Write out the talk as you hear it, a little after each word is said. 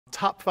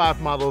Top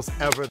 5 models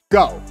ever.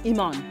 Go.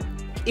 Iman.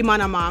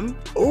 Iman Amam.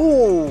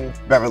 Ooh,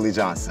 Beverly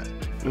Johnson.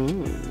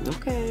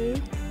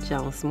 Okay.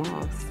 John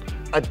Smalls.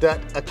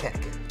 Adette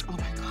Akek. Oh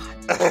my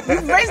God.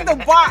 You raised the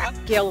bar.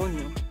 Gail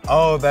O'Neill.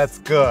 Oh, that's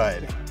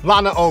good.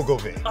 Lana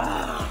Ogilvy.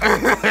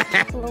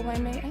 Lil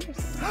Wayne Mae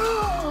Anderson.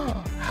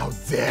 How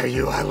dare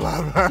you, I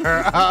love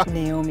her.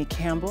 Naomi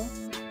Campbell.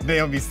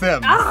 Naomi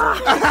Sims.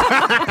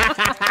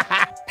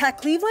 Pat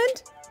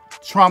Cleveland.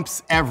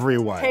 Trumps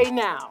everyone. Hey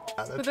now.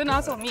 But then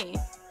also me.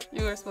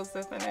 You were supposed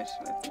to finish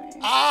with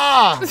me.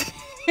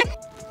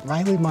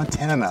 Riley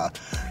Montana.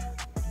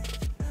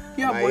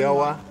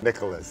 Iowa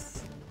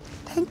Nicholas.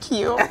 Thank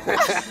you.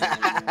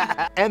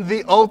 And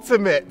the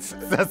ultimate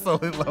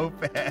Cecily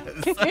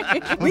Lopez.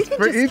 We could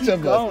For just each keep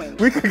of going. us.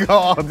 We could go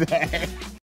all day.